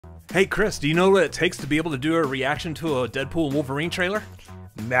Hey Chris, do you know what it takes to be able to do a reaction to a Deadpool Wolverine trailer?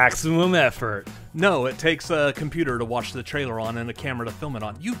 Maximum effort. No, it takes a computer to watch the trailer on and a camera to film it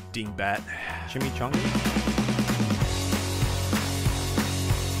on. You dingbat. Chimichanga?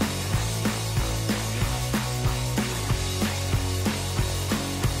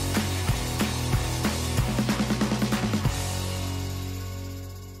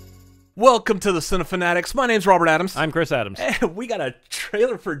 Welcome to the Cinefanatics. My name's Robert Adams. I'm Chris Adams. And we got a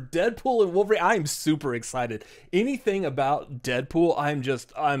trailer for Deadpool and Wolverine. I'm super excited. Anything about Deadpool,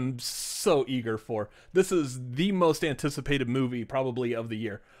 I'm so eager for. This is the most anticipated movie probably of the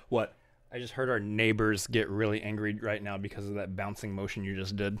year. What? I just heard our neighbors get really angry right now because of that bouncing motion you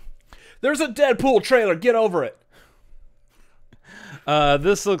just did. There's a Deadpool trailer. Get over it.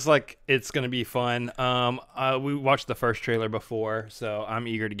 This looks like it's going to be fun. We watched the first trailer before, so I'm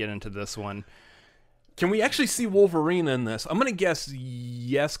eager to get into this one. Can we actually see Wolverine in this? I'm going to guess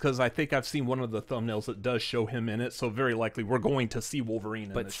yes, because I think I've seen one of the thumbnails that does show him in it, so very likely we're going to see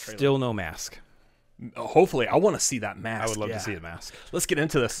Wolverine in this trailer. But still no mask. Hopefully. I want to see that mask. I would love to see the mask. Let's get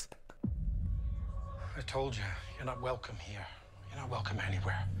into this. I told you, you're not welcome here. You're not welcome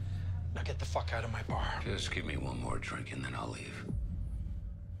anywhere. Now get the fuck out of my bar. Just give me one more drink and then I'll leave.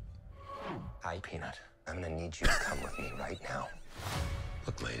 Hi, Peanut. I'm gonna need you to come with me right now.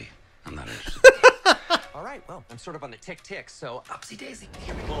 Look, lady, I'm not interested. All right, well, I'm sort of on the tick-tick, so upsy daisy.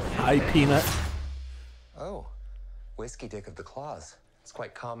 Here we go. Hi, Peanut. Oh, whiskey dick of the claws. It's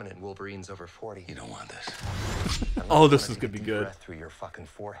quite common in Wolverines over 40. You don't want this. Oh, this is gonna be good. Breath through your fucking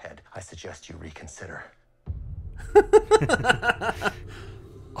forehead. I suggest you reconsider.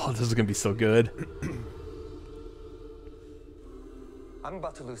 Oh, this is gonna be so good. I'm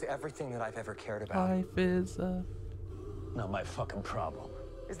about to lose everything that I've ever cared about. Life is Not my fucking problem.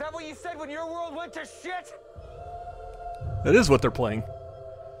 Is that what you said when your world went to shit? That is what they're playing.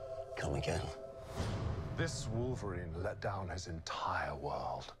 Come again. This Wolverine let down his entire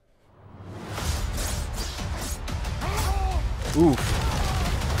world. Oof.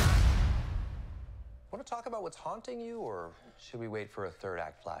 Want to talk about what's haunting you, or should we wait for a third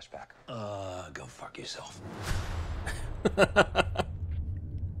act flashback? Go fuck yourself.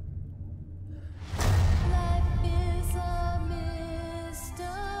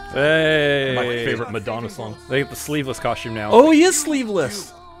 Hey! My favorite Madonna song. They get the sleeveless costume now. Oh, he is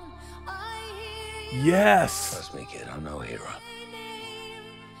sleeveless. Yes. Trust me, kid, I'm no hero.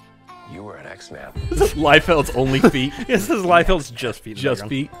 You were an X-Man. Liefeld's only feet. This is Liefeld's just feet. in the Just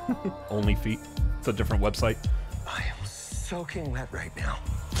background. feet. Only feet. It's a different website. I am soaking wet right now.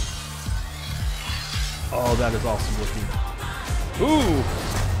 Oh, that is awesome looking. Ooh.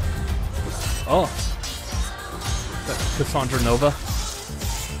 Oh. That's Cassandra Nova.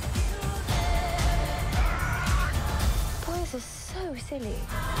 Boys are so silly.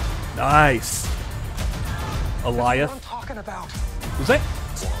 Nice. That's Elias. what I'm talking about. Was that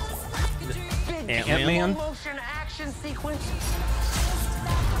Big Ant-Man? motion action sequence.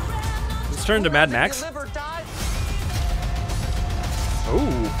 Let's turn to Mad Max. Liver dive.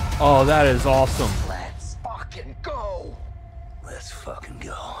 Ooh. Oh, that is awesome. Let's fucking go. Let's fucking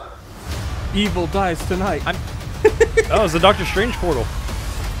go. Evil dies tonight. Oh, it's the Doctor Strange portal.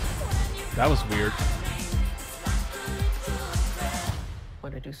 That was weird.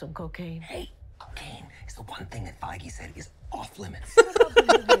 Want to do some cocaine? Hey, cocaine is the one thing that Feige said is off limits.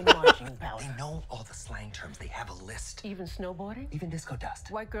 Marching powder. They know all the slang terms. They have a list. Even snowboarding? Even disco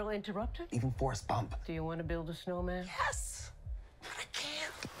dust. White girl interrupted? Even Forrest Bump. Do you want to build a snowman? Yes. I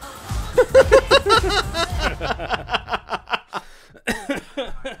can't.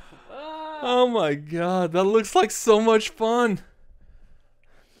 Oh my god, that looks like so much fun.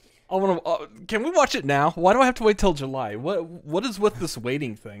 I want to. Can we watch it now? Why do I have to wait till July? What is with this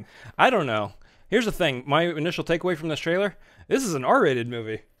waiting thing? I don't know. Here's the thing. My initial takeaway from this trailer, this is an R-rated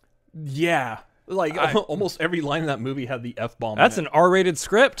movie. Yeah, like almost every line in that movie had the F-bomb. That's in an R-rated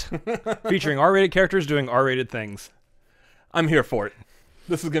script featuring R-rated characters doing R-rated things. I'm here for it.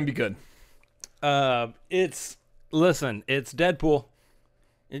 This is gonna be good. Listen, it's Deadpool.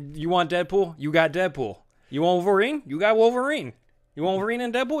 You want Deadpool? You got Deadpool. You want Wolverine? You got Wolverine. You want Wolverine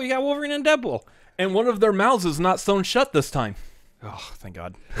and Deadpool? You got Wolverine and Deadpool. And one of their mouths is not sewn shut this time. Oh, thank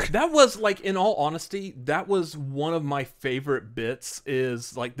God. That was, like, in all honesty, that was one of my favorite bits,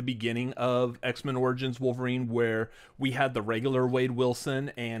 is like the beginning of X-Men Origins Wolverine, where we had the regular Wade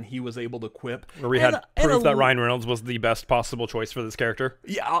Wilson and he was able to quip. Where we had proof that Ryan Reynolds was the best possible choice for this character.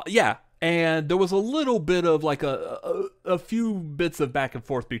 Yeah, yeah. And there was a little bit of like a few bits of back and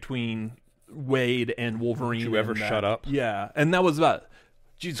forth between Wade and Wolverine. Did you ever shut up? Yeah, and that was about,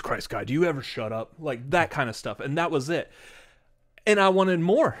 Jesus Christ, guy, do you ever shut up? Like that kind of stuff, and that was it. And I wanted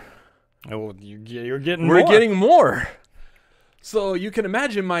more. Oh, you're getting We're more. getting more. So you can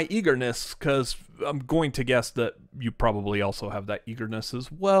imagine my eagerness, because I'm going to guess that you probably also have that eagerness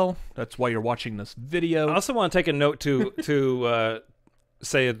as well. That's why you're watching this video. I also want to take a note to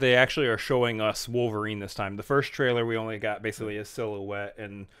say that they actually are showing us Wolverine this time. The first trailer, we only got basically a silhouette,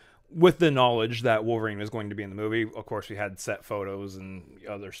 and with the knowledge that Wolverine was going to be in the movie, of course, we had set photos and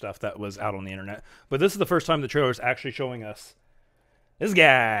other stuff that was out on the internet. But this is the first time the trailer is actually showing us this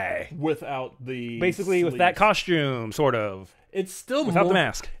guy. Without the Basically with that costume, sort of. It's still Without more, the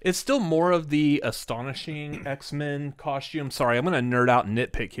mask. It's still more of the astonishing X-Men costume. Sorry, I'm going to nerd out and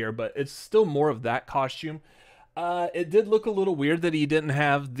nitpick here, but it's still more of that costume. It did look a little weird that he didn't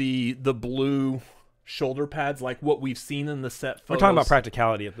have the blue shoulder pads like what we've seen in the set photos. We're talking about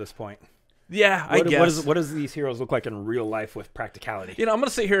practicality at this point. Yeah, I guess. What does these heroes look like in real life with practicality? You know, I'm gonna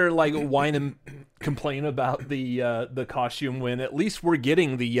sit here like whine and complain about the costume when at least we're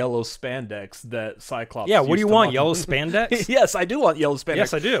getting the yellow spandex that Cyclops. Yeah, what do used you to want? model. Yellow spandex? Yes, I do want yellow spandex.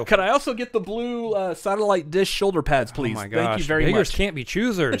 Yes, I do. Can I also get the blue satellite dish shoulder pads, please? Oh my gosh. Thank you very Beggars much. can't be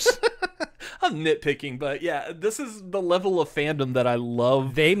choosers. I'm nitpicking, but yeah, this is the level of fandom that I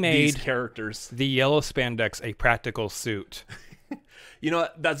love. They these made characters. the yellow spandex a practical suit. You know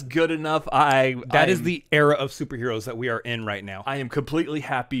what? That's good enough. That is the era of superheroes that we are in right now. I am completely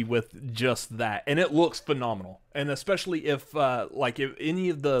happy with just that, and it looks phenomenal. And especially if if any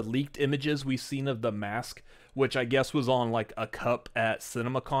of the leaked images we've seen of the mask, which I guess was on like a cup at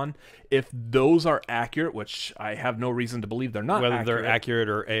CinemaCon, if those are accurate, which I have no reason to believe they're not, Whether they're accurate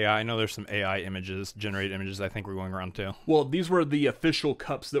or AI. I know there's some AI images, generated images I think we're going around too. Well, these were the official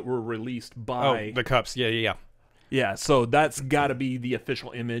cups that were released by. Oh, the cups. Yeah. Yeah, so that's got to be the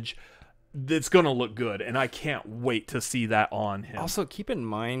official image. It's going to look good, and I can't wait to see that on him. Also, keep in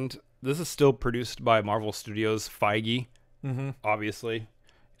mind, this is still produced by Marvel Studios. Feige, obviously,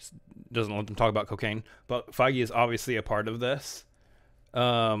 doesn't let them talk about cocaine, but Feige is obviously a part of this.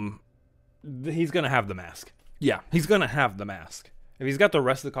 He's going to have the mask. Yeah. He's going to have the mask. If he's got the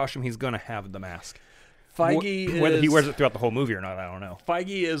rest of the costume, he's going to have the mask. Feige Whether he is- wears it throughout the whole movie or not, I don't know.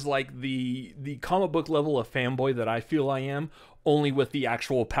 Feige is like the comic book level of fanboy that I feel I am, only with the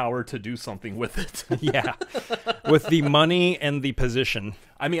actual power to do something with it. Yeah. With the money and the position.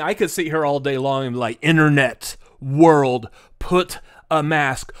 I mean, I could sit here all day long and be like, internet, world, put a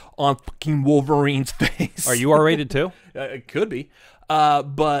mask on fucking Wolverine's face. Are you R-rated too? It could be.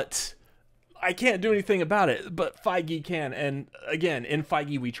 But I can't do anything about it. But Feige can. And again, in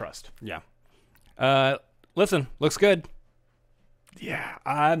Feige we trust. Yeah. Listen, looks good. Yeah,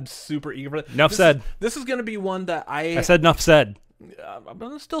 I'm super eager for it. Enough said. This is going to be one that I said enough said. I'm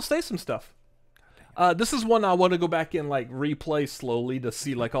going to still say some stuff. This is one I want to go back and like replay slowly to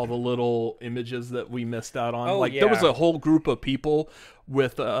see like all the little images that we missed out on. Oh, like yeah. there was a whole group of people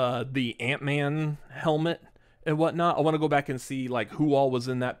with the Ant-Man helmet and whatnot. I want to go back and see like who all was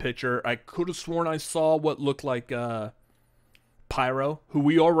in that picture. I could have sworn I saw what looked like Pyro, who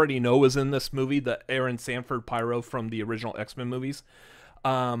we already know is in this movie, the Aaron Sanford Pyro from the original X-Men movies.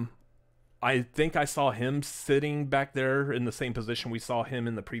 I think I saw him sitting back there in the same position we saw him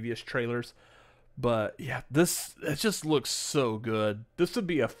in the previous trailers. But yeah, it just looks so good. This would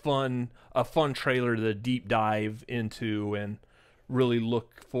be a fun trailer to deep dive into and really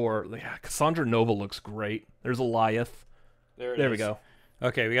look for. Yeah, Cassandra Nova looks great. There's Eliath. There we go.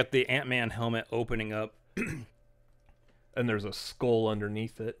 Okay, we got the Ant-Man helmet opening up. And there's a skull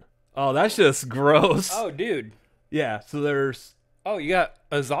underneath it. Oh, that's just gross. Oh, dude. Yeah, so there's Oh, you got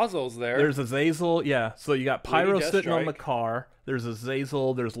Azazel's there. There's Azazel, yeah. So you got Pyro Lady sitting on the Deathstrike. car. There's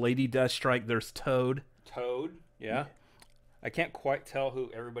Azazel. There's Lady Deathstrike. There's Toad. Toad. Yeah. I can't quite tell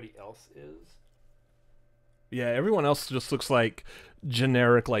who everybody else is. Yeah, everyone else just looks like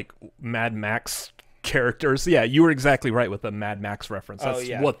generic, like Mad Max characters. Yeah, you were exactly right with the Mad Max reference. That's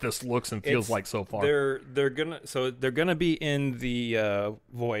what this looks and feels like so far. They're gonna be in the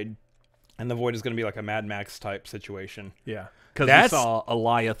Void, and the Void is gonna be like a Mad Max type situation. Yeah, because we saw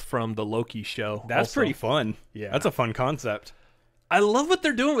Eliath from the Loki show. That's also. pretty fun. Yeah, that's a fun concept. I love what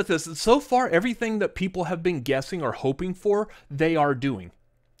they're doing with this. And so far, everything that people have been guessing or hoping for, they are doing.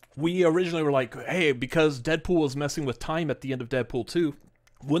 We originally were like, hey, because Deadpool was messing with time at the end of Deadpool 2,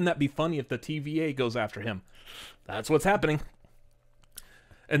 wouldn't that be funny if the TVA goes after him? That's what's happening.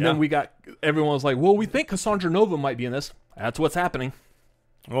 And then everyone was like, well, we think Cassandra Nova might be in this. That's what's happening.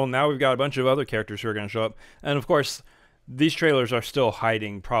 Well, now we've got a bunch of other characters who are going to show up. And, of course, these trailers are still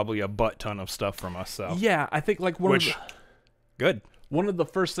hiding probably a butt ton of stuff from us. So yeah, I think like good. One of the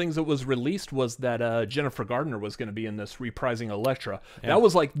first things that was released was that Jennifer Gardner was going to be in this reprising Elektra. Yeah. That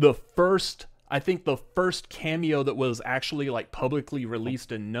was like the first I think the first cameo that was actually like publicly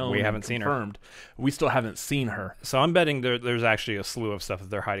released and known, We and haven't seen her. confirmed, we still haven't seen her. So I'm betting there's actually a slew of stuff that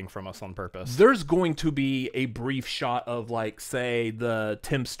they're hiding from us on purpose. There's going to be a brief shot of, like, say, the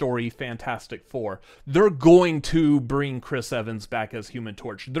Tim Story Fantastic Four. They're going to bring Chris Evans back as Human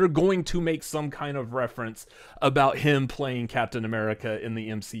Torch. They're going to make some kind of reference about him playing Captain America in the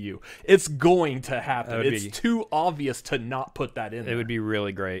MCU. It's going to happen. It's too obvious to not put that in there. It would be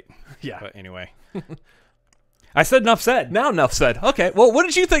really great. Yeah. But anyway. I said enough said. Now enough said. Okay, well, what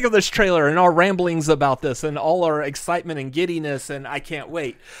did you think of this trailer and our ramblings about this and all our excitement and giddiness, and I can't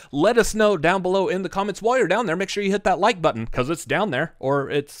wait? Let us know down below in the comments. While you're down there, make sure you hit that like button, because it's down there, or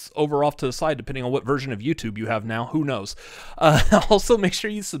it's over off to the side, depending on what version of YouTube you have now. Who knows? Also, make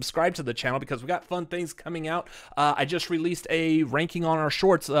sure you subscribe to the channel, because we got fun things coming out. I just released a ranking on our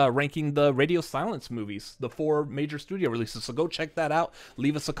shorts, ranking the Radio Silence movies, the 4 major studio releases, so go check that out.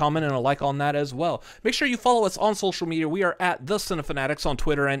 Leave us a comment and a like on that as well. Make sure you follow us on social media. We are at The Cinefanatics on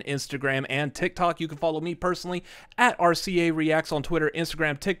Twitter and Instagram and TikTok. You can follow me personally at RCA Reacts on Twitter,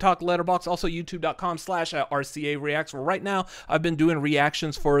 Instagram, TikTok, Letterboxd, also youtube.com/RCA Reacts. Right now, I've been doing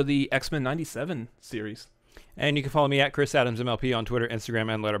reactions for the X-Men 97 series. And you can follow me at Chris Adams MLP on Twitter,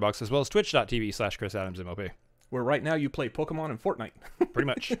 Instagram, and Letterboxd, as well as twitch.tv/Chris Adams MLP. Where right now you play Pokemon and Fortnite. Pretty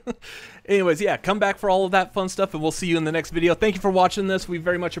much. Anyways, yeah, come back for all of that fun stuff, and we'll see you in the next video. Thank you for watching this. We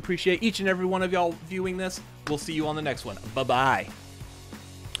very much appreciate each and every one of y'all viewing this. We'll see you on the next one. Bye-bye.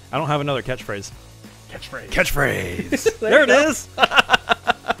 I don't have another catchphrase. Catchphrase. Catchphrase. There it is.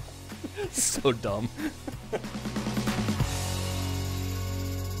 So dumb.